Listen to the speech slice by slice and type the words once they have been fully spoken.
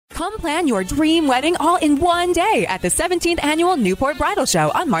Come plan your dream wedding all in one day at the 17th Annual Newport Bridal Show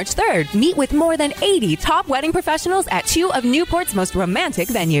on March 3rd. Meet with more than 80 top wedding professionals at two of Newport's most romantic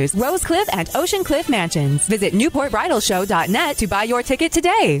venues, Rose Cliff and Ocean Cliff Mansions. Visit newportbridalshow.net to buy your ticket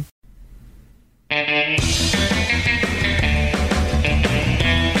today.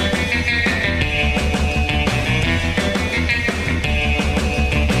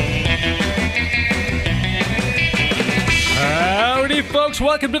 Howdy, folks.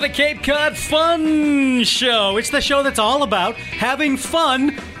 Welcome to the Cape Cod Fun Show. It's the show that's all about having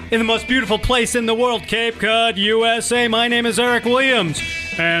fun in the most beautiful place in the world, Cape Cod, USA. My name is Eric Williams,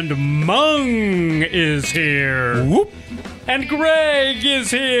 and Mung is here. Whoop. And Greg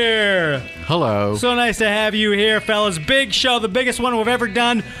is here. Hello. So nice to have you here, fellas. Big show, the biggest one we've ever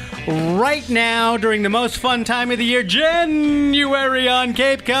done right now during the most fun time of the year, January on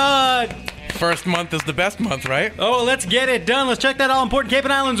Cape Cod. First month is the best month, right? Oh, let's get it done. Let's check that all-important Cape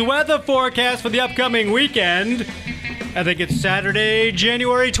and Islands weather forecast for the upcoming weekend. I think it's Saturday,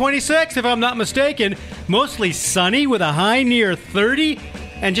 January 26th, if I'm not mistaken. Mostly sunny with a high near 30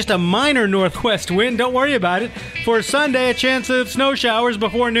 and just a minor northwest wind. Don't worry about it. For Sunday, a chance of snow showers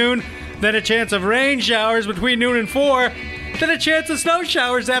before noon, then a chance of rain showers between noon and 4, then a chance of snow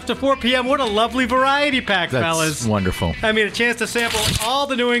showers after 4 p.m. What a lovely variety pack, fellas. That's wonderful. I mean, a chance to sample all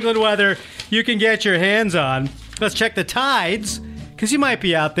the New England weather you can get your hands on. Let's check the tides, because you might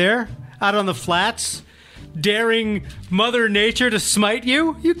be out there, out on the flats, daring Mother Nature to smite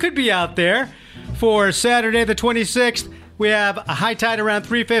you. You could be out there. For Saturday the 26th, we have a high tide around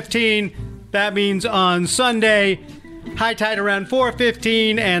 3:15. That means on Sunday, high tide around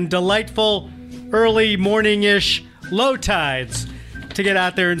 4:15 and delightful early morning-ish low tides to get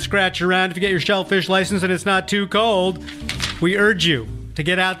out there and scratch around. If you get your shellfish license and it's not too cold, we urge you to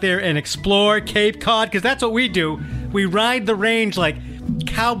get out there and explore Cape Cod, because that's what we do. We ride the range like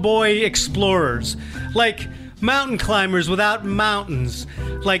cowboy explorers, like mountain climbers without mountains,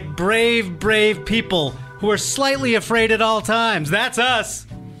 like brave, brave people who are slightly afraid at all times. That's us.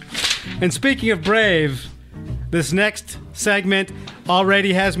 And speaking of brave, this next segment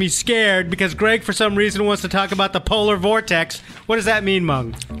already has me scared because Greg, for some reason, wants to talk about the polar vortex. What does that mean,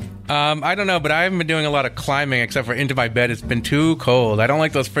 Mung? I don't know, but I haven't been doing a lot of climbing except for into my bed. It's been too cold. I don't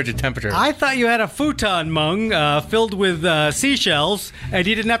like those frigid temperatures. I thought you had a futon, Mung, filled with seashells, and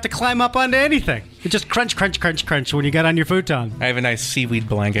you didn't have to climb up onto anything. It just crunch, crunch, crunch, crunch when you got on your futon. I have a nice seaweed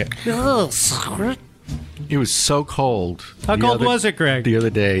blanket. It was so cold. How cold was it, Greg? The other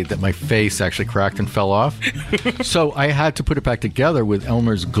day that my face actually cracked and fell off. So I had to put it back together with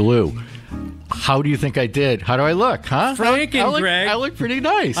Elmer's glue. How do you think I did? How do I look, huh? Greg. I look pretty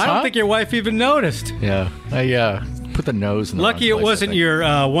nice, I don't think your wife even noticed. Yeah, I put the nose in the Lucky wrong it place, wasn't your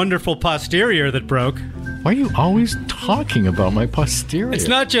wonderful posterior that broke. Why are you always talking about my posterior? It's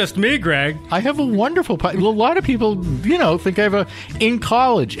not just me, Greg. I have a wonderful a lot of people, think I have in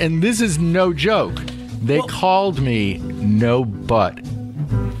college, and this is no joke. They called me No Butt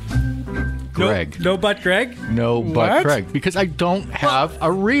Greg. No butt Greg? No butt Greg. Because I don't have a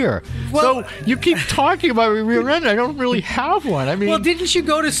rear. So you keep talking about a rear end. I don't really have one. I mean, well, didn't you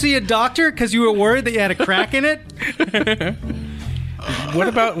go to see a doctor because you were worried that you had a crack in it? What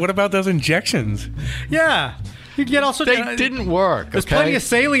about those injections? Yeah. You can get all sorts They didn't work. There's plenty of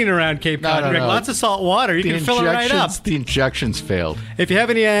saline around Cape Cod, Greg. Lots of salt water. You can fill it right up. The injections failed. If you have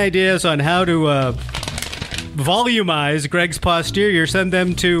any ideas on how to volumize Greg's posterior, send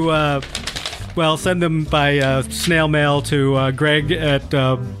them to... send them by snail mail to Greg at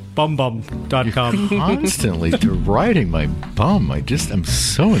bumbum.com. Constantly deriding my bum. I'm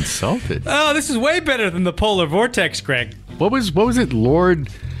so insulted. Oh, this is way better than the polar vortex, Greg. What was it, Lord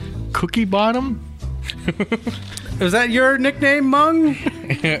Cookie Bottom? Is that your nickname, Mung?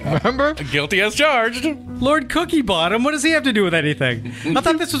 Remember? Guilty as charged. Lord Cookie Bottom? What does he have to do with anything? I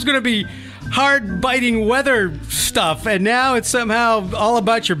thought this was going to be hard-biting weather stuff, and now it's somehow all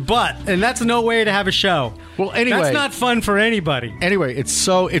about your butt, and that's no way to have a show. Well, anyway, that's not fun for anybody. Anyway,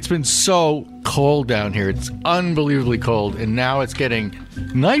 it's been so cold down here. It's unbelievably cold, and now it's getting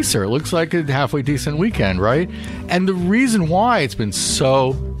nicer. It looks like a halfway decent weekend, right? And the reason why it's been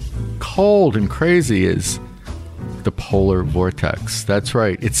so cold and crazy is the polar vortex. That's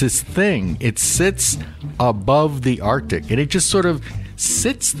right. It's this thing. It sits above the Arctic, and it just sort of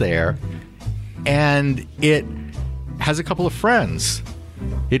sits there, and it has a couple of friends.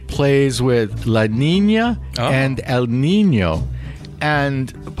 It plays with La Nina and El Nino.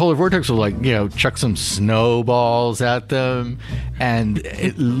 And polar vortex will chuck some snowballs at them, and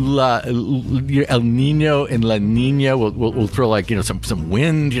El Nino and La Nina will throw some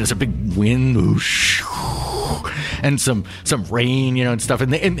wind, some big wind, whoosh, and some rain, and stuff.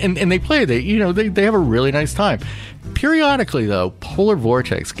 And they play. They have a really nice time. Periodically, though, polar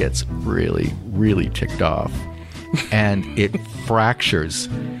vortex gets really, really ticked off, and it fractures.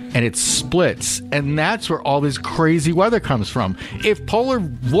 And it splits, and that's where all this crazy weather comes from. If polar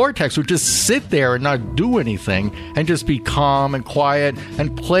vortex would just sit there and not do anything and just be calm and quiet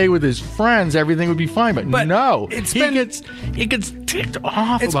and play with his friends, everything would be fine. But no, it gets ticked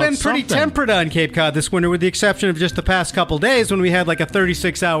off. It's been pretty temperate on Cape Cod this winter, with the exception of just the past couple days when we had like a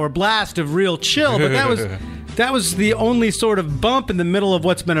 36-hour blast of real chill. But that was the only sort of bump in the middle of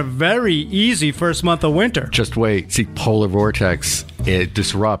what's been a very easy first month of winter. Just wait. See, polar vortex, it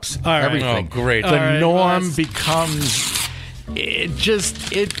disrupts everything. Oh, great. The norm becomes...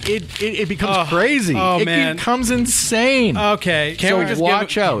 It becomes crazy. It becomes insane. Okay.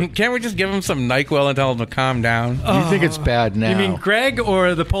 Watch out. Can't we just give him some NyQuil and tell him to calm down? You think it's bad now? You mean Greg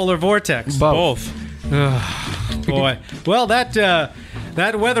or the polar vortex? Both. Boy. Well, that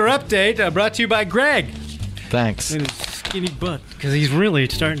weather update brought to you by Greg. Thanks. And his skinny butt, because he's really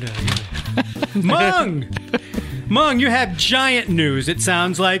starting to... Mung, you have giant news, it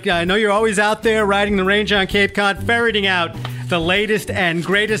sounds like. I know you're always out there riding the range on Cape Cod, ferreting out the latest and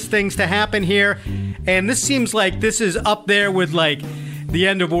greatest things to happen here. And this seems like this is up there with, like, the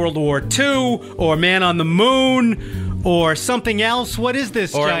end of World War II, or Man on the Moon, or something else. What is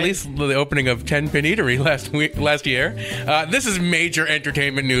this? Or at least the opening of 10 Pin Eatery last year. This is major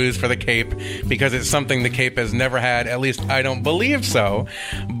entertainment news for the Cape, because it's something the Cape has never had. At least I don't believe so.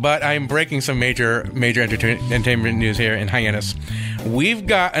 But I'm breaking some major entertainment news here in Hyannis. We've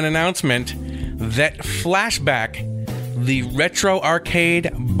got an announcement that Flashback, the retro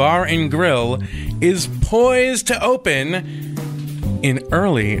arcade bar and grill, is poised to open in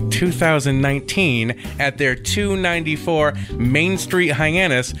early 2019 at their 294 Main Street,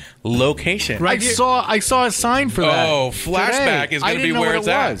 Hyannis location. Right. I saw a sign for that. Oh, Flashback is going to be where it's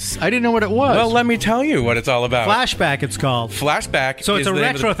at. I didn't know what it was. Well, let me tell you what it's all about. Flashback, it's called. Flashback. So it's a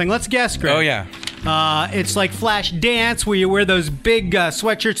retro thing. Let's guess, Greg. Oh, yeah. It's like Flash Dance, where you wear those big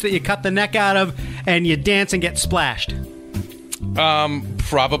sweatshirts that you cut the neck out of, and you dance and get splashed.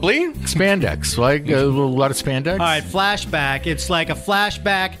 Probably. Spandex, like a lot of spandex. All right, Flashback. It's like a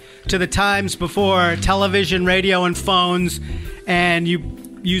flashback to the times before television, radio, and phones, and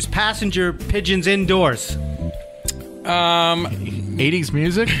you use passenger pigeons indoors. 80s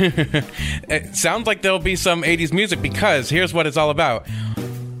music? It sounds like there'll be some 80s music, because here's what it's all about.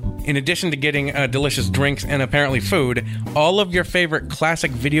 In addition to getting delicious drinks and apparently food, all of your favorite classic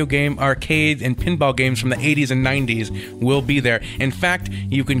video game, arcade, and pinball games from the 80s and 90s will be there. In fact,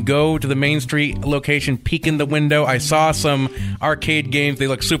 you can go to the Main Street location, peek in the window. I saw some arcade games. They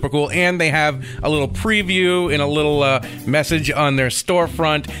look super cool. And they have a little preview and a little message on their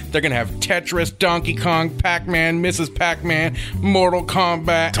storefront. They're going to have Tetris, Donkey Kong, Pac-Man, Mrs. Pac-Man, Mortal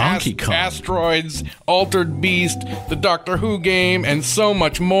Kombat, Donkey Kong, Asteroids, Altered Beast, the Doctor Who game, and so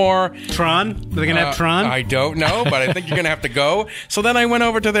much more. Tron? Are they going to have Tron? I don't know, but I think you're going to have to go. So then I went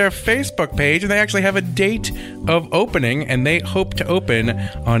over to their Facebook page, and they actually have a date of opening, and they hope to open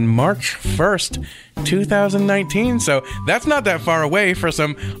on March 1st, 2019. So that's not that far away for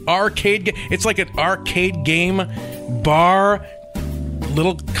some arcade. It's like an arcade game bar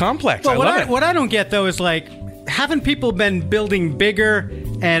little complex. Well, I love it. What I don't get, though, is like, haven't people been building bigger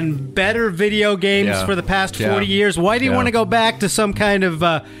and better video games for the past 40 years? Why do you want to go back to some kind of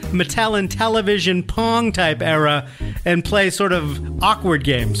Mattel and Television Pong type era and play sort of awkward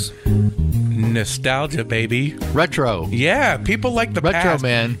games? Nostalgia, baby. Retro. Yeah, people like the retro, past.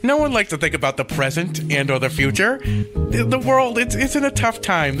 Man. No one likes to think about the present and or the future. The world, it's in a tough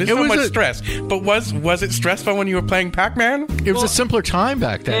time. There's so much stress. But was it stressful when you were playing Pac-Man? It was a simpler time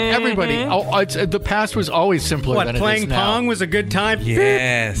back then. Everybody, the past was always simpler than it is now. Playing Pong was a good time?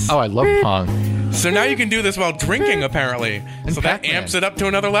 Yes. Oh, I love Pong. So now you can do this while drinking, apparently. And so that Pac-Man. amps it up to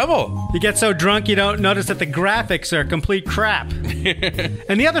another level. You get so drunk you don't notice that the graphics are complete crap.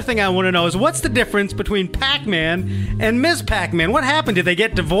 And the other thing I want to know is, what's the difference between Pac-Man and Ms. Pac-Man? What happened? Did they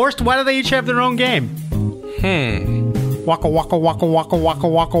get divorced? Why do they each have their own game? Waka waka waka waka waka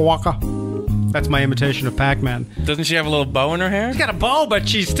waka waka. That's my imitation of Pac-Man. Doesn't she have a little bow in her hair? She's got a bow, but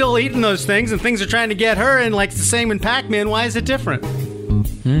she's still eating those things, and things are trying to get her, and like it's the same in Pac-Man. Why is it different?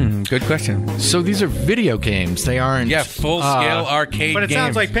 Good question. So these are video games. They aren't... Yeah, full-scale arcade games. But it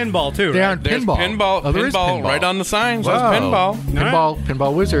sounds like pinball, too, They right? aren't There's pinball. pinball, there is pinball right on the sign. Says Whoa. pinball.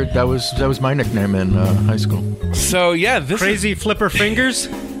 Pinball Wizard. That was my nickname in high school. So, yeah, this Crazy flipper fingers?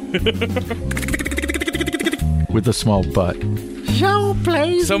 With a small butt. show,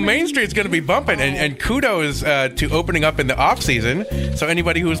 please. So Main Street's going to be bumping, and kudos to opening up in the off season. So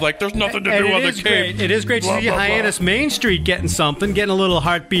anybody who's like, there's nothing to do on the Cape. It is great to see Hyannis Main Street getting something, getting a little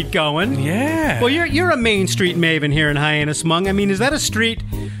heartbeat going. Yeah. Well, you're a Main Street maven here in Hyannis, Mung. I mean, is that a street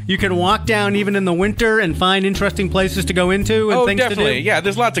you can walk down even in the winter and find interesting places to go into and things definitely. to do? Yeah,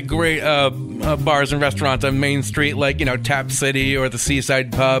 there's lots of great bars and restaurants on Main Street, like, Tap City or the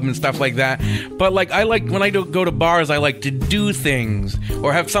Seaside Pub and stuff like that. But, I like, when I go to bars, I like to do things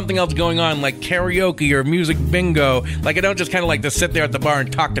or have something else going on, like karaoke or music bingo. I don't just kind of like to sit there at the bar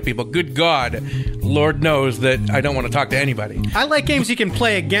and talk to people. Good God, Lord knows that I don't want to talk to anybody. I like games you can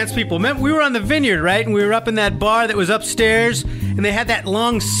play against people. Remember, we were on the Vineyard, right? And we were up in that bar that was upstairs, and they had that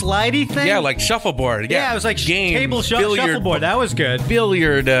long slidey thing. Yeah, like shuffleboard. Yeah, it was like games, table shuffleboard. That was good.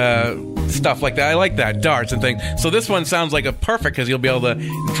 Billiard stuff like that. I like that. Darts and things. So this one sounds like a perfect because you'll be able to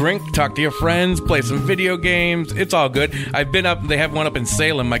drink, talk to your friends, play some video games. It's all good. I've been up. They have one up in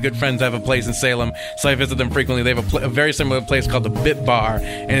Salem. My good friends have a place in Salem, so I visit them frequently. They have a very similar place called the Bit Bar,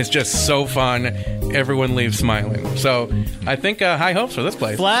 and it's just so fun. Everyone leaves smiling. So I think high hopes for this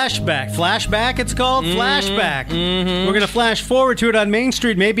place. Flashback, it's called. Flashback. We're going to flash forward to it on Main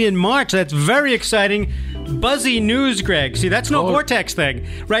Street maybe in March. That's very exciting. Buzzy news, Greg. See, that's no Vortex thing.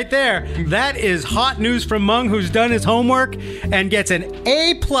 Right there. That is hot news from Mung, who's done his homework and gets an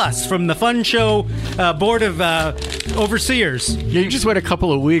A+ from the Fun Show Board of Overseers. Yeah, you just wait a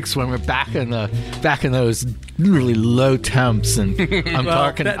couple of weeks when we're back in those really low temps, and I'm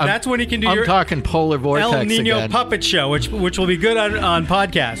talking. That's when you can do. I'm talking polar vortex El Nino again. Puppet Show, which will be good on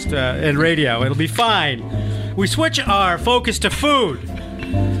podcast and radio. It'll be fine. We switch our focus to food,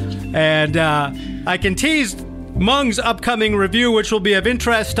 and I can tease Mung's upcoming review, which will be of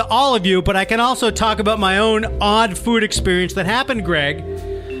interest to all of you, but I can also talk about my own odd food experience that happened, Greg,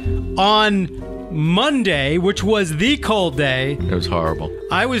 on Monday, which was the cold day. It was horrible.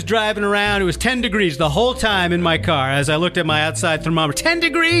 I was driving around. It was 10 degrees the whole time in my car as I looked at my outside thermometer. 10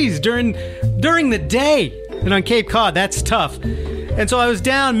 degrees during the day. And on Cape Cod, that's tough. And so I was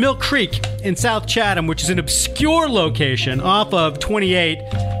down Milk Creek in South Chatham, which is an obscure location off of 28.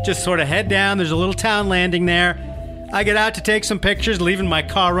 Just sort of head down. There's a little town landing there. I get out to take some pictures, leaving my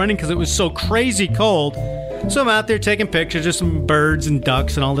car running because it was so crazy cold. So I'm out there taking pictures of some birds and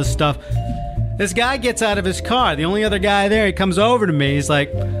ducks and all this stuff. This guy gets out of his car. The only other guy there, he comes over to me. He's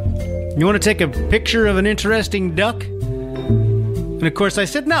like, "You want to take a picture of an interesting duck?" And of course I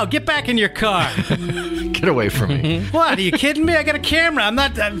said, "No, get back in your car." Get away from me. What, are you kidding me? I got a camera. And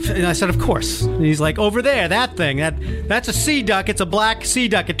I said, "Of course." And he's like, "Over there, that thing. That's a sea duck. It's a black sea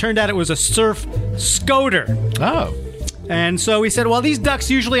duck." It turned out it was a surf scoter. Oh. And so he said, "Well, these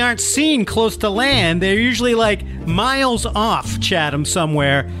ducks usually aren't seen close to land. They're usually like miles off Chatham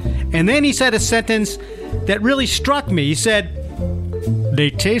somewhere." And then he said a sentence that really struck me. He said,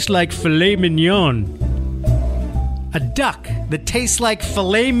 "They taste like filet mignon." A duck that tastes like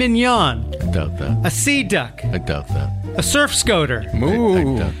filet mignon. I doubt that. A sea duck. I doubt that. A surf scoter. I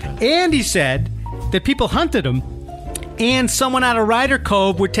doubt that. And he said that people hunted them, and someone out of Ryder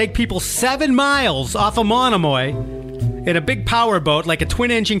Cove would take people 7 miles off of Monomoy in a big power boat, like a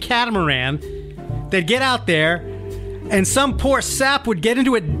twin-engine catamaran. They'd get out there, and some poor sap would get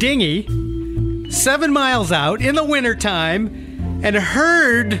into a dinghy 7 miles out in the wintertime and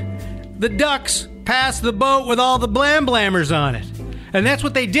herd the ducks past the boat with all the blammers on it. And that's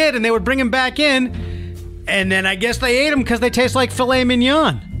what they did, and they would bring them back in, and then I guess they ate them because they taste like filet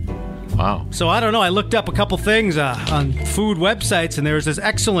mignon. Wow. So I don't know. I looked up a couple things on food websites, and there was this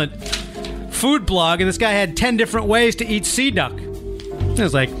excellent food blog, and this guy had 10 different ways to eat sea duck. It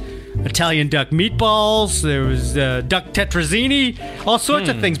was like Italian duck meatballs, there was duck tetrazzini, all sorts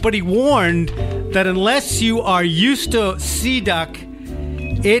of things. But he warned that unless you are used to sea duck,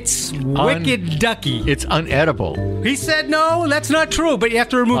 it's wicked ducky. It's unedible. He said, no, that's not true, but you have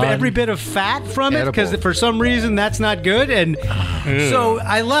to remove every bit of fat from it because for some reason that's not good. And so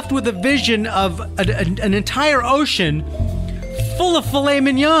I left with a vision of an entire ocean full of filet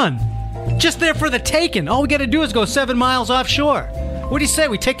mignon, just there for the taking. All we got to do is go 7 miles offshore. What do you say?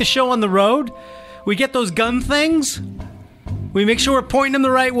 We take the show on the road? We get those gun things? We make sure we're pointing them the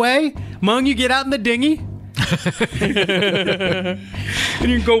right way? Mung, you get out in the dinghy? And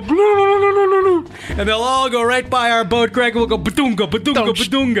you can go and they'll all go right by our boat. Greg will go badunga, badunga,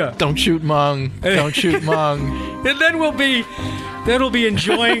 badunga. Don't shoot Mung. Don't shoot Mung. And then we'll be That'll be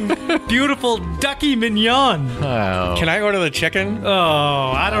enjoying beautiful ducky mignon. Oh. Can I order the chicken? Oh,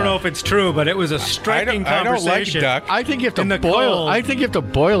 I don't know if it's true, but it was a striking I don't like conversation. duck. I think you have In to the boil. cold. I think you have to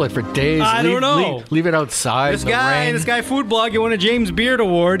boil it for days. I don't know. Leave it outside. This in the rain. guy, Food Blog, you won a James Beard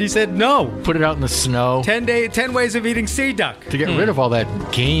Award. He said no. Put it out in the snow 10 ways of eating sea duck. to get rid of all that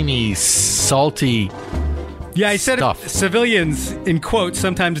gamey, salty. Yeah, he said Stuff. civilians, in quotes,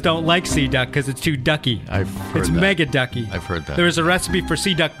 sometimes don't like sea duck because it's too ducky. I've heard It's that. mega ducky. I've heard that. There is a recipe for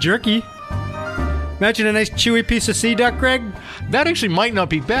sea duck jerky. Imagine a nice chewy piece of sea duck, Greg. That actually might not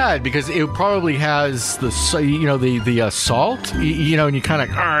be bad because it probably has the salt, and you kind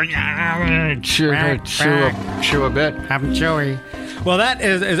of chew a bit. I'm chewy. Well, that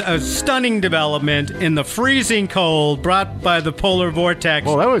is a stunning development in the freezing cold brought by the polar vortex.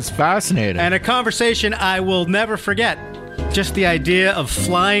 Well, that was fascinating. And a conversation I will never forget. Just the idea of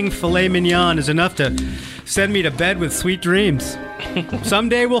flying filet mignon is enough to send me to bed with sweet dreams.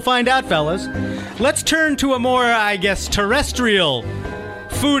 Someday we'll find out, fellas. Let's turn to a more, I guess, terrestrial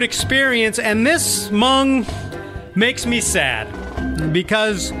food experience. And this, Mung, makes me sad.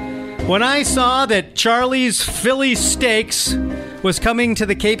 Because when I saw that Charlie's Philly Steaks was coming to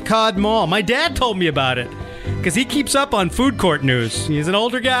the Cape Cod Mall, my dad told me about it. Because he keeps up on food court news. He's an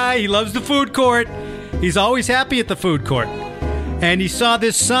older guy. He loves the food court. He's always happy at the food court. And he saw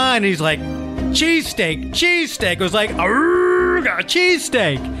this sign, and he's like, cheesesteak, cheesesteak. It was like, a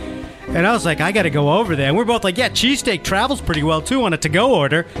cheesesteak. And I was like, I got to go over there. And we're both like, yeah, cheesesteak travels pretty well, too, on a to-go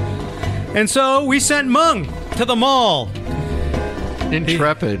order. And so we sent Mung to the mall.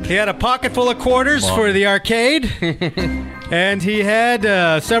 Intrepid. He had a pocket full of quarters for the arcade. And he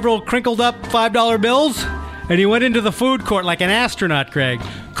had several crinkled up $5 bills. And he went into the food court like an astronaut, Greg.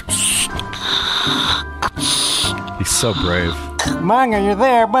 He's so brave. Mung, are you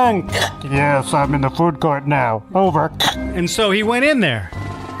there, Mung? Yes, I'm in the food court now. Over. And so he went in there.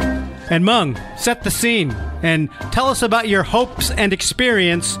 And Mung, set the scene and tell us about your hopes and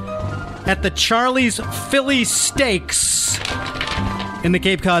experience at the Charlie's Philly Steaks in the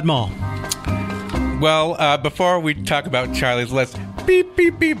Cape Cod Mall. Well, before we talk about Charlie's, let's beep,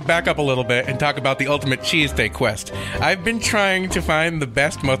 beep, beep, back up a little bit and talk about the ultimate cheesesteak quest. I've been trying to find the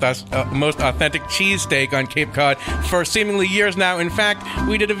best, most authentic cheesesteak on Cape Cod for seemingly years now. In fact,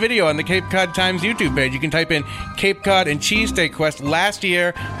 we did a video on the Cape Cod Times YouTube page. You can type in Cape Cod and cheesesteak quest last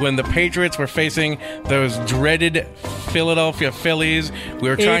year when the Patriots were facing those dreaded Philadelphia Phillies. We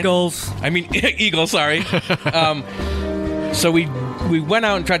were trying... Eagles. Eagles, sorry. So we went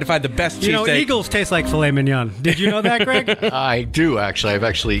out and tried to find the best cheesesteak. You know, Eagles taste like filet mignon. Did you know that, Greg? I do, actually. I've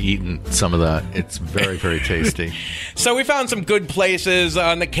actually eaten some of that. It's very, very tasty. So we found some good places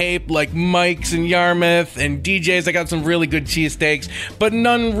on the Cape, like Mike's and Yarmouth and DJ's. I got some really good cheesesteaks, but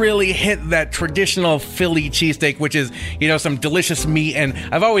none really hit that traditional Philly cheesesteak, which is, some delicious meat. And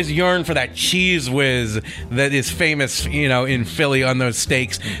I've always yearned for that cheese whiz that is famous, in Philly on those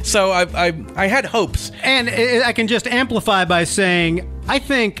steaks. So I had hopes. And I can just amplify by saying, I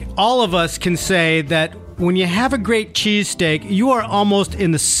think all of us can say that when you have a great cheesesteak, you are almost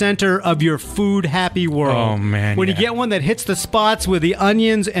in the center of your food happy world. Oh, man. When you get one that hits the spots with the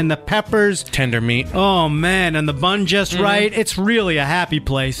onions and the peppers. Tender meat. Oh, man. And the bun just right. It's really a happy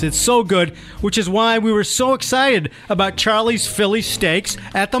place. It's so good, which is why we were so excited about Charlie's Philly Steaks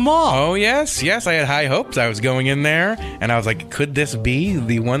at the mall. Oh, yes. Yes, I had high hopes. I was going in there, and I was like, could this be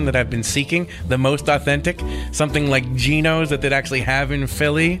the one that I've been seeking? The most authentic? Something like Geno's that they'd actually have in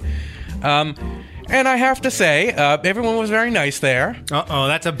Philly? And I have to say, everyone was very nice there. Uh-oh,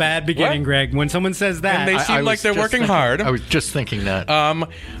 that's a bad beginning, What? Greg. When someone says that. And they seem like they're working hard. I was just thinking that.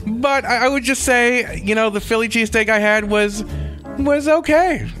 But I would just say, the Philly cheesesteak I had was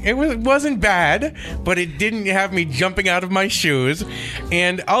okay. It wasn't bad, but it didn't have me jumping out of my shoes.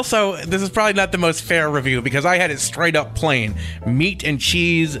 And also, this is probably not the most fair review because I had it straight up plain. Meat and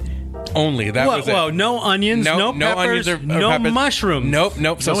cheese only. That was it. Whoa, no onions, no peppers, onions or no peppers. mushrooms.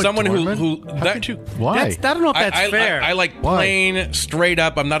 Nope. So No someone who adornment? How could you? Why? I don't know if that's fair. I like Why? plain, straight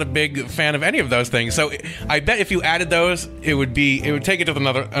up. I'm not a big fan of any of those things. So I bet if you added those, it would take it to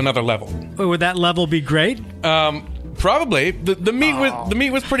another level. Would that level be great? Probably. The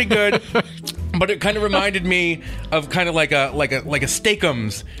meat was pretty good. But it kind of reminded me of kind of like a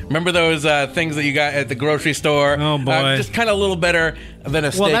Steakums. Remember those things that you got at the grocery store? Oh, boy. Just kind of a little better than a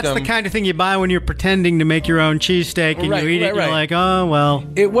Steakum. Well, that's the kind of thing you buy when you're pretending to make your own cheesesteak and Right, you eat it and right. you're like, oh, well.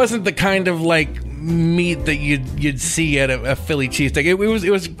 It wasn't the kind of like meat that you'd see at a Philly cheesesteak.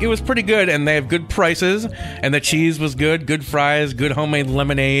 It was pretty good, and they have good prices, and the cheese was good. Good fries, good homemade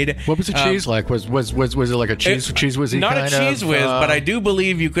lemonade. What was the cheese like? Was it like a cheese whiz? Not a cheese whiz, but I do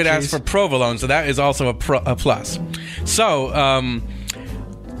believe you could ask for provolone, so that is also a plus.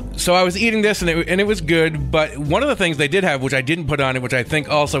 So I was eating this, and it was good, but one of the things they did have, which I didn't put on it, which I think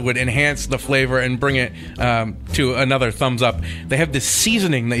also would enhance the flavor and bring it to another thumbs up, they have this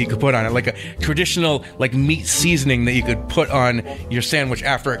seasoning that you could put on it, like a traditional meat seasoning that you could put on your sandwich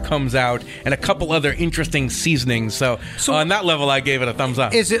after it comes out, and a couple other interesting seasonings. So on that level, I gave it a thumbs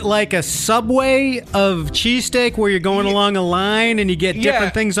up. Is it like a Subway of cheesesteak where you're going along a line and you get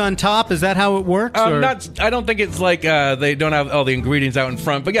different things on top? Is that how it works? I don't think it's like they don't have all the ingredients out in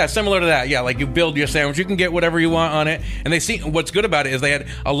front, but yeah, similar to that. Yeah, like you build your sandwich, you can get whatever you want on it. And what's good about it is they had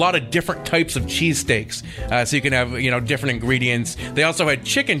a lot of different types of cheesesteaks, so you can have different ingredients. They also had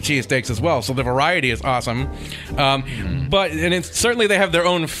chicken cheesesteaks as well, so the variety is awesome. Certainly they have their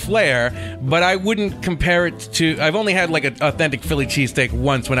own flair, but I wouldn't compare it to. I've only had like an authentic Philly cheesesteak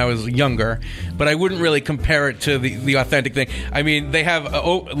once when I was younger, but I wouldn't really compare it to the authentic thing. I mean, they have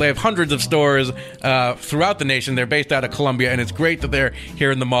hundreds of stores throughout the nation. They're based out of Columbia, and it's great that they're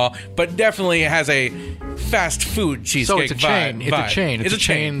here in the mall. But definitely it has a fast food cheesesteak So it's a chain. vibe. It's a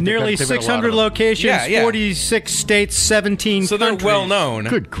chain. Nearly They've got a lot 600 of them. locations, 46 states, 17 So they're countries. well known.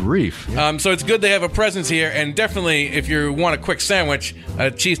 Good grief. So it's good they have a presence here, and definitely if you want a quick sandwich,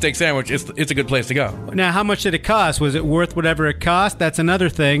 a cheesesteak sandwich, it's a good place to go. Now, how much did it cost? Was it worth whatever it cost? That's another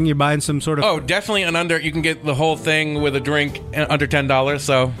thing. You're buying some sort of... Oh, definitely you can get the whole thing with a drink under $10,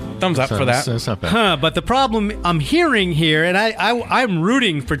 so thumbs up for that. That's not bad. But the problem I'm hearing here, and I'm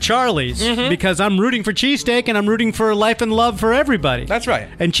rooting for Charlie's because I'm rooting for cheesesteak and I'm rooting for life and love for everybody. That's right.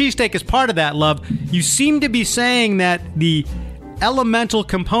 And cheesesteak is part of that love. You seem to be saying that the elemental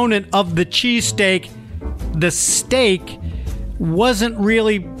component of the cheesesteak, the steak, wasn't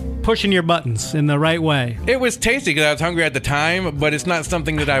really pushing your buttons in the right way. It was tasty because I was hungry at the time, but it's not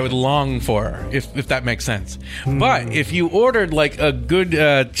something that I would long for, if that makes sense. But if you ordered like a good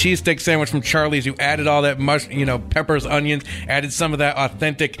cheesesteak sandwich from Charlie's, you added all that peppers, onions, added some of that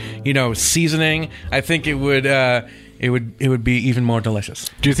authentic, seasoning, I think it would be even more delicious.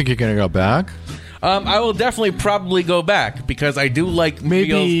 Do you think you're going to go back? I will definitely probably go back because I do like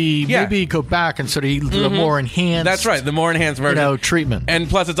Maybe meals. go back and sort of eat the more enhanced. That's right, the more enhanced version. Treatment. And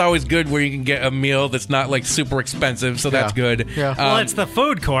plus, it's always good where you can get a meal that's not like super expensive, so that's good. Yeah. Well, it's the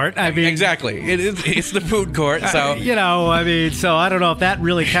food court. I mean, exactly. It's the food court. So so I don't know if that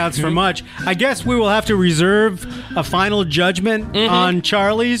really counts for much. I guess we will have to reserve a final judgment on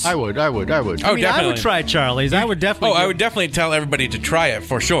Charlie's. I would. Oh, definitely. I would try Charlie's. I would definitely. I would definitely tell everybody to try it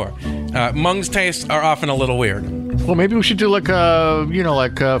for sure. Mung's tastes are often a little weird. Well, maybe we should do like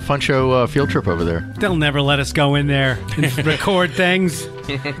a Fun Show field trip over there. They'll never let us go in there and record things.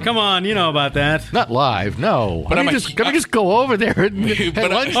 Come on, you know about that. Not live, no. But Let me just go over there at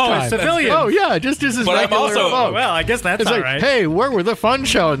lunchtime. Oh, civilians. Oh, yeah, just as But I'm regular. also- Well, I guess that's It's all like, right. hey, we're the Fun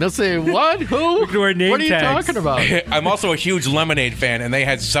Show. And they'll say, what? Who? can wear name What are you tags. talking about? I'm also a huge lemonade fan, and they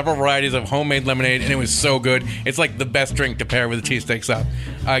had several varieties of homemade lemonade, and it was so good. It's like the best drink to pair with a cheesesteak sub.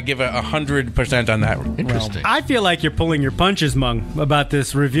 I give it 100% on that. Interesting. I feel like you're pulling your punches, Mung, about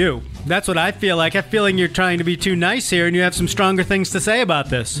this review. That's what I feel like. I'm feeling you're trying to be too nice here, and you have some stronger things to say about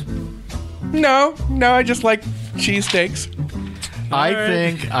this. No, I just like cheesesteaks.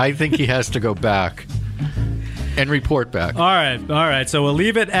 I think he has to go back and report back. All right. So we'll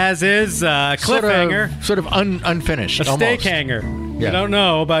leave it as is. Cliffhanger. Sort of unfinished. A almost. steak hanger. Yeah. You don't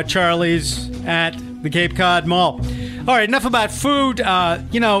know about Charlie's at the Cape Cod Mall. All right, enough about food.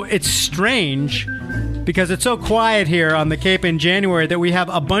 It's strange because it's so quiet here on the Cape in January that we have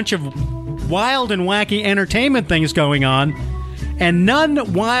a bunch of wild and wacky entertainment things going on, and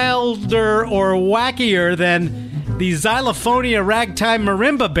none wilder or wackier than the Xylophonia Ragtime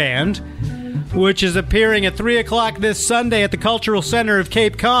Marimba Band, which is appearing at 3 o'clock this Sunday at the Cultural Center of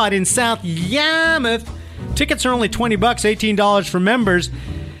Cape Cod in South Yarmouth. Tickets are only $20, $18 for members.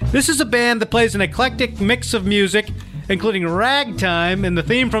 This is a band that plays an eclectic mix of music, including ragtime and the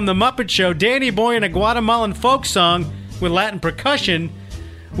theme from The Muppet Show, Danny Boy and a Guatemalan folk song with Latin percussion,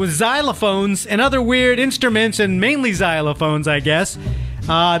 with xylophones and other weird instruments, and mainly xylophones, I guess.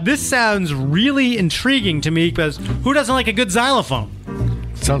 This sounds really intriguing to me because who doesn't like a good xylophone?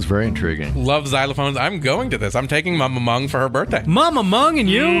 Sounds very intriguing. Love xylophones. I'm going to this. I'm taking Mama Mung for her birthday. Mama Mung and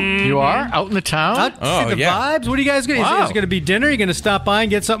you? You are? Out in the town? Out to see the vibes? What are you guys going to do? Wow. Is it going to be dinner? Are you going to stop by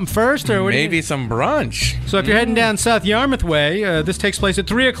and get something first? Or what Maybe some brunch. So if you're heading down South Yarmouth way, this takes place at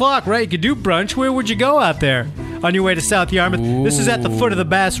 3 o'clock, right? You could do brunch. Where would you go out there? on your way to South Yarmouth. This is at the foot of the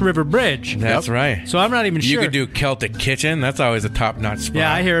Bass River Bridge. That's right. So I'm not even You sure. could do Celtic Kitchen. That's always a top-notch spot.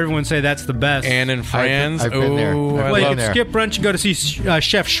 Yeah, I hear everyone say that's the best. Anne and Fran's. I've been there. Ooh, I've I Well, you love could skip brunch and go to see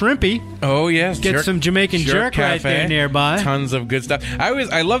Chef Shrimpy. Oh yes, Get some Jamaican jerk right there nearby. Tons of good stuff.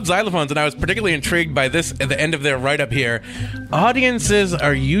 I love xylophones, and I was particularly intrigued by this at the end of their write-up here. Audiences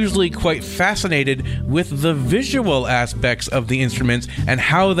are usually quite fascinated with the visual aspects of the instruments and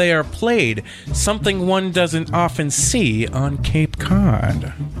how they are played, something one doesn't often see on Cape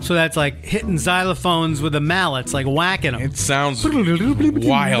Cod. So that's like hitting xylophones with the mallets, like whacking them. It sounds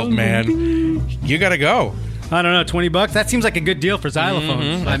wild, man. You gotta go. I don't know, $20? That seems like a good deal for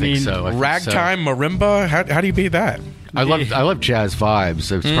xylophones. I think so. I think Ragtime, marimba. How do you beat that? I love jazz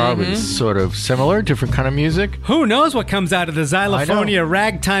vibes. It's probably sort of similar, different kind of music. Who knows what comes out of the Xylophonia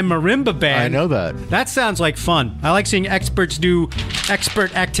Ragtime Marimba Band? I know that. That sounds like fun. I like seeing experts do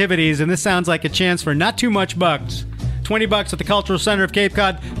expert activities, and this sounds like a chance for not too much bucks. $20 at the Cultural Center of Cape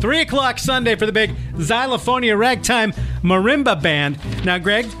Cod. 3 o'clock Sunday for the big Xylophonia Ragtime Marimba Band. Now,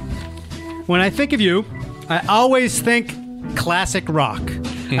 Greg, when I think of you, I always think classic rock.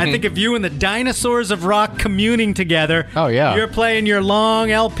 I think of you and the dinosaurs of rock communing together. Oh, yeah. You're playing your long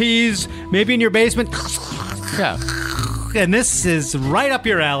LPs, maybe in your basement. Yeah. And this is right up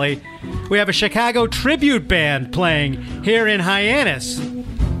your alley. We have a Chicago tribute band playing here in Hyannis.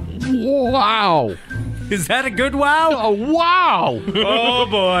 Wow. Is that a good wow? Oh, wow. Oh,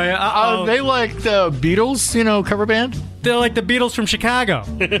 boy. Uh-oh. Are they like the Beatles, cover band? They're like the Beatles from Chicago.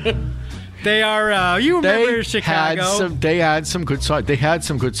 They are, you remember Chicago. They had some good songs. They had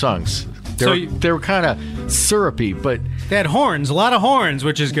some good songs. They were kind of syrupy, but... They had horns, a lot of horns,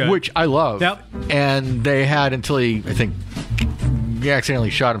 which is good. Which I love. Yep. And they had, until he, I think, he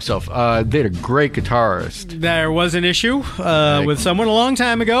accidentally shot himself, they had a great guitarist. There was an issue with someone a long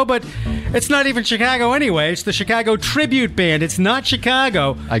time ago, but it's not even Chicago anyway. It's the Chicago Tribute Band. It's not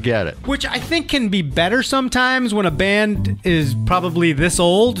Chicago. I get it. Which I think can be better sometimes when a band is probably this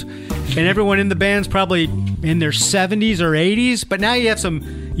old and everyone in the band's probably in their 70s or 80s. But now you have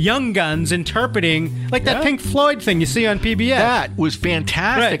some young guns interpreting, like that Pink Floyd thing you see on PBS. That was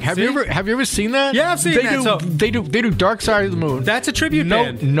fantastic. Right, Have you ever seen that? Yeah, I've seen that. They do Dark Side of the Moon. That's a tribute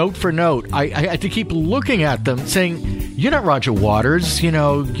band. Note for note. I had to keep looking at them saying, you're not Roger Waters, you're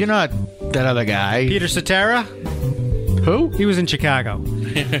not that other guy. Peter Cetera? Who? He was in Chicago.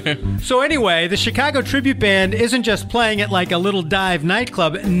 So anyway, the Chicago Tribute Band isn't just playing at like a little dive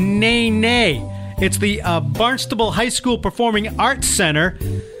nightclub. Nay. It's the Barnstable High School Performing Arts Center.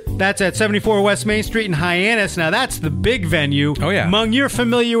 That's at 74 West Main Street in Hyannis. Now, that's the big venue. Oh, yeah. Mung, you're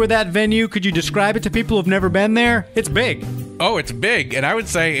familiar with that venue. Could you describe it to people who've never been there? It's big. Oh, it's big, and I would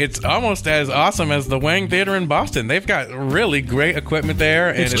say it's almost as awesome as the Wang Theater in Boston. They've got really great equipment there,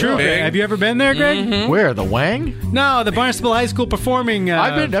 and It's true. big. Have you ever been there, Greg? Mm-hmm. Where? The Wang? No, the Barnstable High School Performing...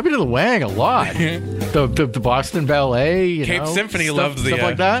 I've been to the Wang a lot. the Boston Ballet, Cape Symphony stuff, loves the stuff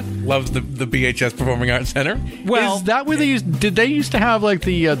like that. Loves the BHS Performing Arts Center. Well, Is that where they did they used to have like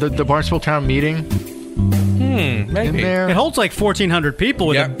the Barnstable Town meeting in Maybe. there? it holds like 1,400 people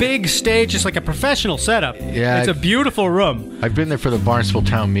with Yep. a big stage, just like a professional setup. Yeah, It's a beautiful room. I've been there for the Barnstable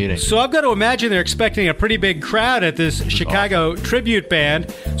Town meeting. So I've got to imagine they're expecting a pretty big crowd at this Chicago tribute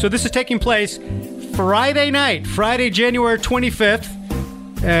band. So this is taking place Friday night, Friday, January 25th,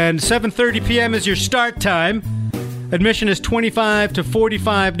 and 7:30 p.m. is your start time. Admission is $25 to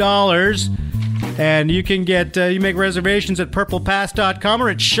 $45, and you can get you make reservations at purplepass.com or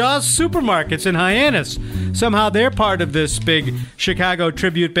at Shaw's Supermarkets in Hyannis. Somehow they're part of this big Chicago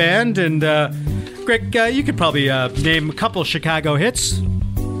tribute band, and Greg, you could probably name a couple Chicago hits.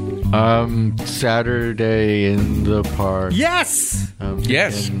 Saturday in the Park. Yes!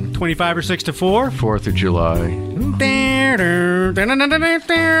 Yes. 25 or 6 to 4. 4th of July.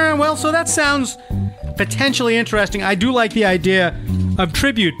 Well, so that sounds potentially interesting. I do like the idea of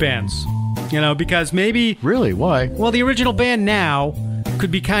tribute bands, because maybe... Really? Why? Well, the original band now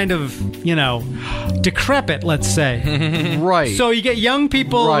could be kind of, decrepit, let's say. Right. So you get young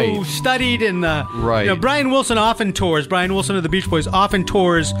people Right. who studied in the... Right. Brian Wilson often tours. Brian Wilson of the Beach Boys often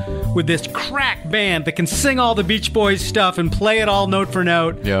tours with this crack band that can sing all the Beach Boys stuff and play it all note for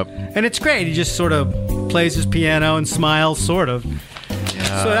note. Yep. And it's great. He just sort of plays his piano and smiles, sort of.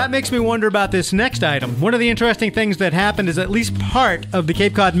 So that makes me wonder about this next item. One of the interesting things that happened is at least part of the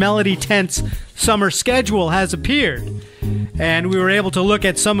Cape Cod Melody Tent's summer schedule has appeared. And we were able to look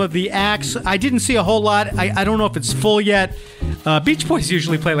at some of the acts. I didn't see a whole lot. I don't know if it's full yet. Beach Boys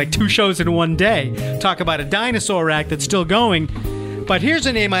usually play like 2 shows in one day. Talk about a dinosaur act that's still going. But here's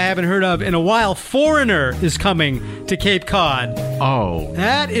a name I haven't heard of in a while. Foreigner is coming to Cape Cod. Oh,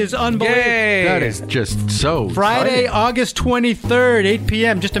 That is unbelievable. Yay! that is just so Friday, exciting. August 23rd, 8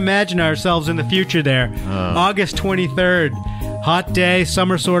 p.m. Just imagine ourselves in the future there. August 23rd. Hot day,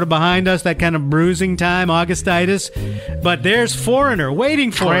 summer sort of behind us, that kind of bruising time, Augustitis. But there's Foreigner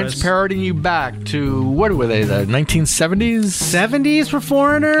waiting for us. Transporting you back to, what were they, the 1970s? 70s for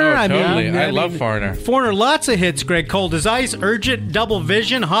Foreigner? Oh, I totally. mean, I love Foreigner. Foreigner, lots of hits, Greg. Cold as Ice, Urgent, Double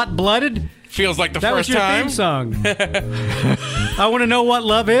Vision, Hot Blooded. Feels like the That was first your time. theme song. I Want to Know What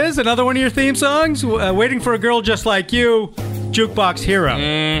Love Is, another one of your theme songs. Waiting for a Girl Just Like You, Jukebox Hero.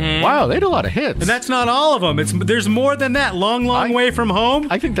 Wow, they had a lot of hits. And that's not all of them. There's more than that. Long, Long Way From Home,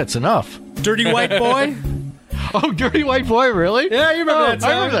 I think that's enough. Dirty White Boy. Oh, Dirty White Boy, really? Yeah, you remember that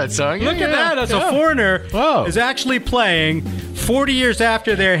song? I remember that song. Look Yeah, at that. yeah, That's yeah. a Foreigner Wow. is actually playing 40 years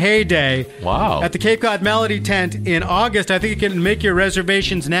after their heyday. Wow. At the Cape Cod Melody Tent in August. I think you can make your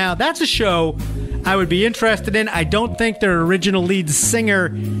reservations now. That's a show I would be interested in. I don't think their original lead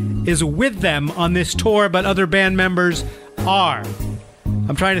singer is with them on this tour, but other band members are.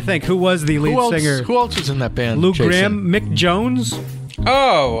 I'm trying to think. Who was the lead singer? Who else was in that band? Lou Jason? Graham, Mick Jones.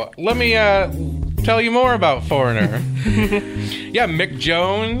 Oh, let me tell you more about Foreigner. Yeah, Mick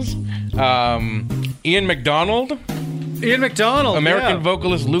Jones, Ian McDonald, Ian McDonald. American yeah.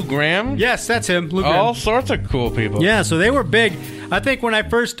 vocalist Lou Graham. Yes, that's him. Lou Graham. All sorts of cool people. Yeah, so they were big. I think when I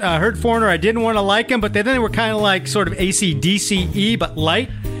first heard Foreigner, I didn't want to like them, but then they were kind of like sort of AC/DC-y, but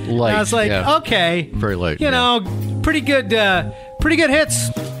light. Light, And I was like, yeah. okay. Very light, You know, pretty good hits.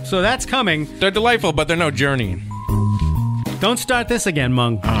 So that's coming. They're delightful, but they're no Journey. Don't start this again,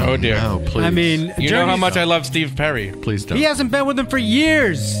 Mung. Oh, dear. No, please. I mean, You know how Journey's- much I love Steve Perry. Please don't. He hasn't been with them for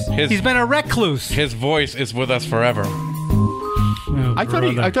years. He's been a recluse. His voice is with us forever. I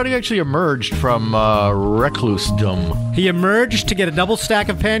thought he actually emerged from reclusedom. He emerged to get a double stack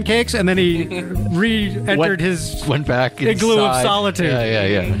of pancakes, and then he re-entered his went back igloo of inside. solitude.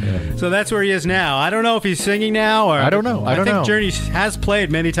 Yeah. So that's where he is now. I don't know if he's singing now or... I don't know. I don't think know. Journey has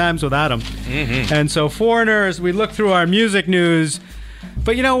played many times without him. And so Foreigner, as we look through our music news...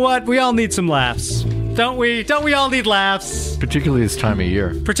 But you know what? We all need some laughs. Don't we? Don't we all need laughs? Particularly this time of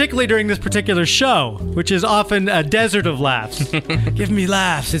year. Particularly during this particular show, which is often a desert of laughs. Give me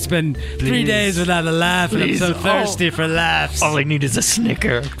laughs. It's been 3 days without a laugh, and I'm so thirsty for laughs. All I need is a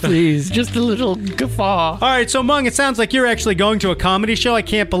snicker. Please, just a little guffaw. All right, so Mung, it sounds like you're actually going to a comedy show. I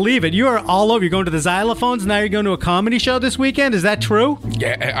can't believe it. You are all over. You're going to the Xylophones. Now you're going to a comedy show this weekend. Is that true?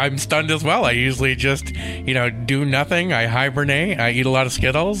 Yeah, I'm stunned as well. I usually just, do nothing. I hibernate. I eat a lot of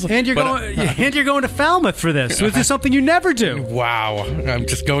Skittles. And you're going to Falmouth for this. So this is something you never do. Wow. I'm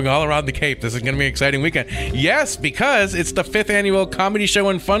just going all around the Cape. This is going to be an exciting weekend. Yes, because it's the 5th annual comedy show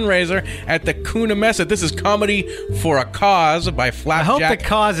and fundraiser at the Kuna Mesa. This is Comedy for a Cause by Flashback. I hope the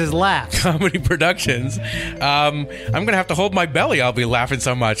cause is laughs. Comedy Productions. I'm going to have to hold my belly. I'll be laughing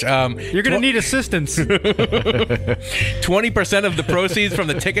so much. You're going to need assistance. 20% of the proceeds from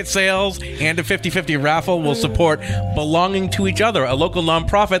the ticket sales and a 50-50 raffle will support Belonging to Each Other, a local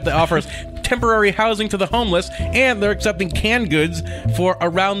nonprofit that offers temporary housing to the homeless, and they're accepting canned goods for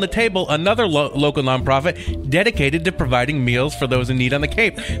Around the Table, another local nonprofit dedicated to providing meals for those in need on the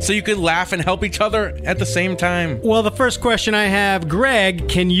Cape. So you can laugh and help each other at the same time. Well, the first question I have, Greg,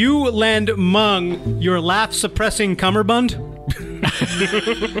 can you lend Mung your laugh-suppressing cummerbund?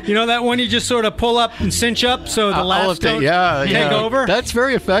 You know that one you just sort of pull up and cinch up so the laughs don't take over? That's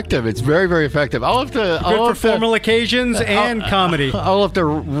very effective. It's very, very effective. I'll have to. Good for formal occasions and comedy. I'll have to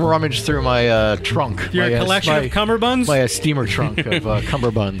rummage through my trunk. Your collection of cummerbunds? My steamer trunk of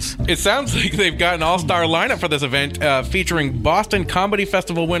cummerbuns. It sounds like they've got an all-star lineup for this event, featuring Boston Comedy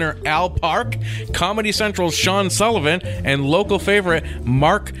Festival winner Al Park, Comedy Central's Sean Sullivan, and local favorite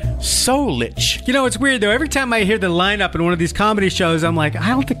Mark Solich. You know, it's weird, though. Every time I hear the lineup in one of these comedy shows, I'm like, I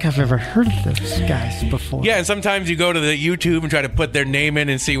don't think I've ever heard of this guys before. Yeah, and sometimes you go to the YouTube and try to put their name in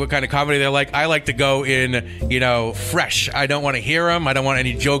and see what kind of comedy they're like. I like to go in, fresh. I don't want to hear them. I don't want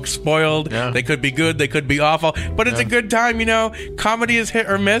any jokes spoiled. Yeah. They could be good. They could be awful. But it's a good time, Comedy is hit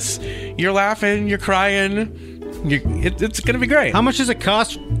or miss. You're laughing. You're crying. It's going to be great. How much does it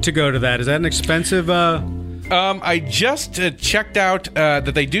cost to go to that? Is that an expensive... I just checked out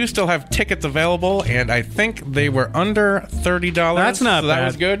that they do still have tickets available, and I think they were under $30. That's not so bad. That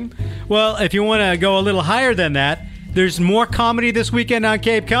was good. Well, if you want to go a little higher than that, there's more comedy this weekend on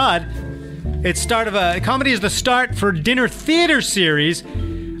Cape Cod. Comedy is the start for Dinner Theater Series.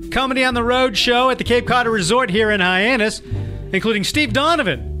 Comedy on the Road show at the Cape Cod Resort here in Hyannis, including Steve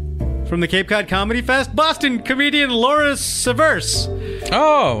Donovan from the Cape Cod Comedy Fest, Boston comedian Laura Severse,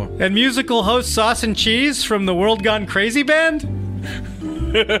 Oh. and musical host Sauce and Cheese from the World Gone Crazy Band.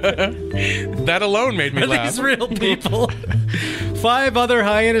 That alone made me laugh. These real people. 5 other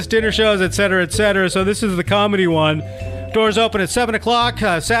Hyannis dinner shows, etc., etc. So this is the comedy one. Doors open at 7 o'clock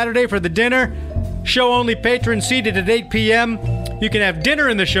Saturday for the dinner. Show-only patrons seated at 8 p.m. You can have dinner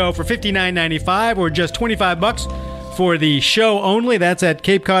in the show for $59.95 or just $25 for the show only. That's at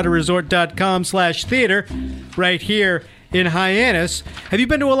CapeCodResort.com/theater right here in Hyannis. Have you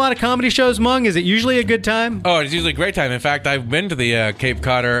been to a lot of comedy shows, Mung? Is it usually a good time? Oh, it's usually a great time. In fact, I've been to the Cape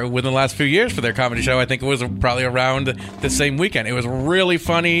Cod within the last few years for their comedy show. I think it was probably around the same weekend. It was really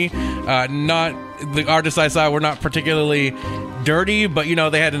funny. The artists I saw were not particularly dirty, but,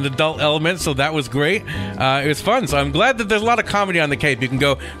 they had an adult element, so that was great. It was fun, so I'm glad that there's a lot of comedy on the Cape. You can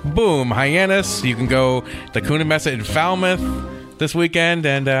go, boom, Hyannis. You can go the Coonamessett in Falmouth this weekend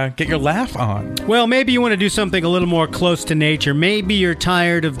and get your laugh on. Well, maybe you want to do something a little more close to nature. Maybe you're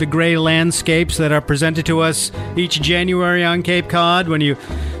tired of the gray landscapes that are presented to us each January on Cape Cod when you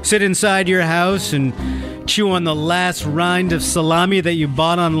sit inside your house and chew on the last rind of salami that you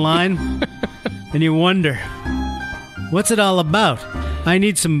bought online. And you wonder, what's it all about? I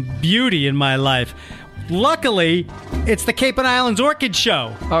need some beauty in my life. Luckily, it's the Cape and Islands Orchid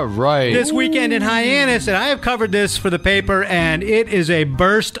Show. All right. This weekend in Hyannis, and I have covered this for the paper, and it is a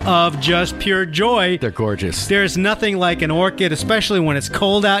burst of just pure joy. They're gorgeous. There's nothing like an orchid, especially when it's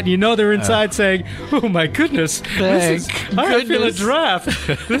cold out, and they're inside saying, oh my goodness, I feel a draft.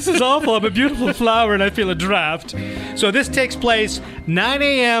 This is awful. I'm a beautiful flower, and I feel a draft. So this takes place 9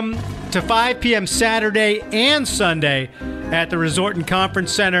 a.m. to 5 p.m. Saturday and Sunday at the Resort and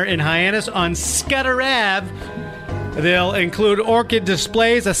Conference Center in Hyannis on Scudder Ave. They'll include orchid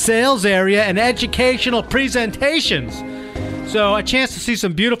displays, a sales area, and educational presentations. So a chance to see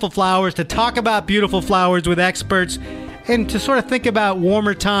some beautiful flowers, to talk about beautiful flowers with experts, and to sort of think about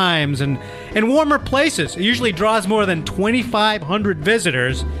warmer times and warmer places. It usually draws more than 2,500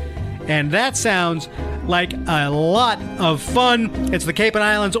 visitors, and that sounds like a lot of fun. It's the Cape and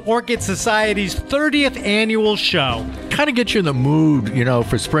Islands Orchid Society's 30th annual show. Kind of gets you in the mood,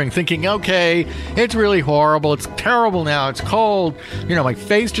 for spring, thinking, okay, it's really horrible. It's terrible now. It's cold. My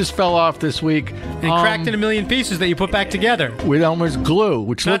face just fell off this week. And cracked in a million pieces that you put back together. With Elmer's glue,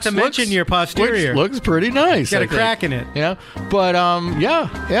 which Not to mention your posterior. Which looks pretty nice. Got a crack in it. Yeah. But,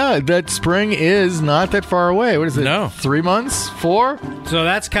 that spring is not that far away. What is it? No. 3 months? 4? So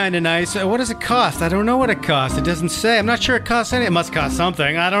that's kind of nice. What does it cost? I don't know what it costs. It doesn't say. I'm not sure it costs anything. It must cost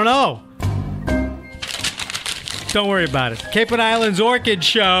something. I don't know. Don't worry about it. Cape and Islands Orchid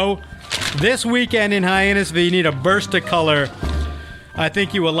Show this weekend in Hyannis. If you need a burst of color, I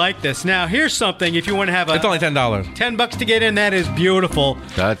think you will like this. Now, here's something if you want to have It's only $10. $10 to get in. That is beautiful.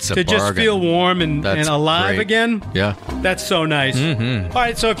 That's a to just bargain. feel warm and alive great. again. Yeah. That's so nice. Mm-hmm. All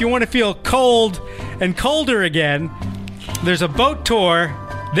right, so if you want to feel cold and colder again, there's a boat tour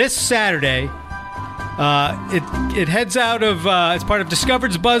this Saturday. It heads out of, it's part of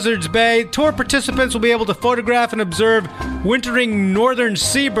Discovered's Buzzards Bay. Tour participants will be able to photograph and observe wintering northern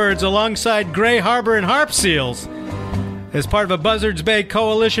seabirds alongside gray harbor and harp seals as part of a Buzzards Bay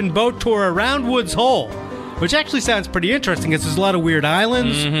Coalition boat tour around Woods Hole, which actually sounds pretty interesting because there's a lot of weird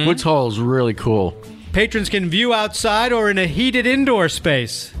islands. Mm-hmm. Woods Hole is really cool. Patrons can view outside or in a heated indoor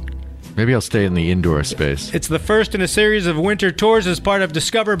space. Maybe I'll stay in the indoor space. It's the first in a series of winter tours as part of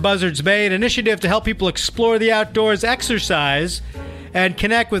Discover Buzzards Bay, an initiative to help people explore the outdoors, exercise, and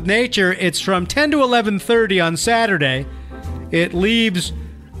connect with nature. It's from 10 to 11:30 on Saturday. It leaves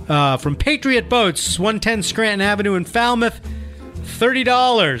from Patriot Boats, 110 Scranton Avenue in Falmouth. $30,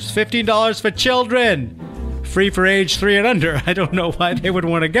 $15 for children. Free for age 3 and under. I don't know why they would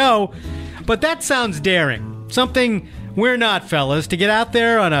want to go, but that sounds daring. Something we're not, fellas, to get out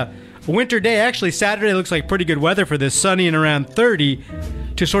there on a winter day. Actually, Saturday looks like pretty good weather for this, sunny and around 30,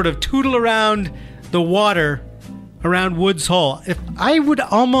 to sort of tootle around the water around Woods Hole. If I would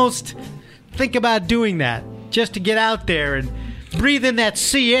almost think about doing that, just to get out there and breathe in that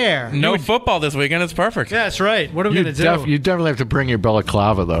sea air. No football this weekend. It's perfect. Yeah, that's right. What are we going to do? You definitely have to bring your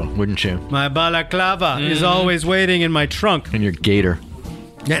balaclava, though, wouldn't you? My balaclava is always waiting in my trunk. And your gator.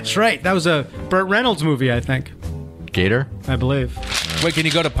 That's right. That was a Burt Reynolds movie, I think. Gator? I believe. Wait, can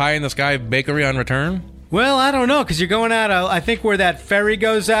you go to Pie in the Sky Bakery on return? Well, I don't know, because you're going out, I think, where that ferry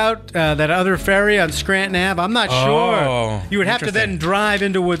goes out, that other ferry on Scranton Ave. I'm not sure. You would have to then drive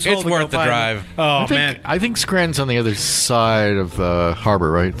into Woods Hole. It's worth the drive. Oh, man. I think Scranton's on the other side of the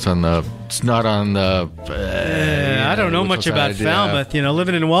harbor, right? It's not on the... I don't know much about Falmouth.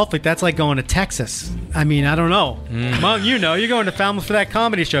 Living in Walthwick, that's like going to Texas. I mean, I don't know. Mom, you're going to Falmouth for that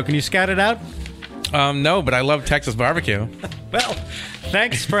comedy show. Can you scout it out? No, but I love Texas barbecue. Well,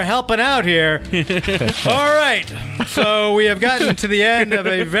 thanks for helping out here. All right. So we have gotten to the end of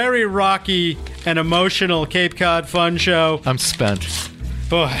a very rocky and emotional Cape Cod Fun Show. I'm spent.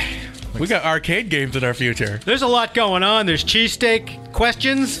 Boy, We got arcade games in our future. there's a lot going on. There's cheesesteak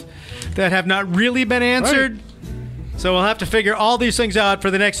questions that have not really been answered. So we'll have to figure all these things out for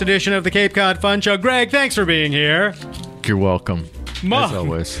the next edition of the Cape Cod Fun Show. Greg, thanks for being here. You're welcome. Mung, As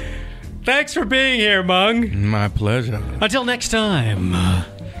always. thanks for being here, Mung. My pleasure. Until next time.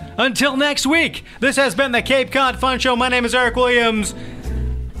 Until next week, this has been the Cape Cod Fun Show. My name is Eric Williams.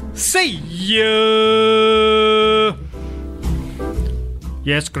 See you.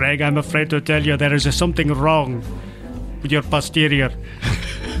 Yes, Greg, I'm afraid to tell you there is something wrong with your posterior.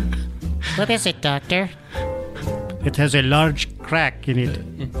 What is it, Doctor? It has a large crack in it.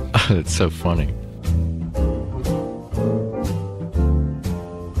 It's so funny.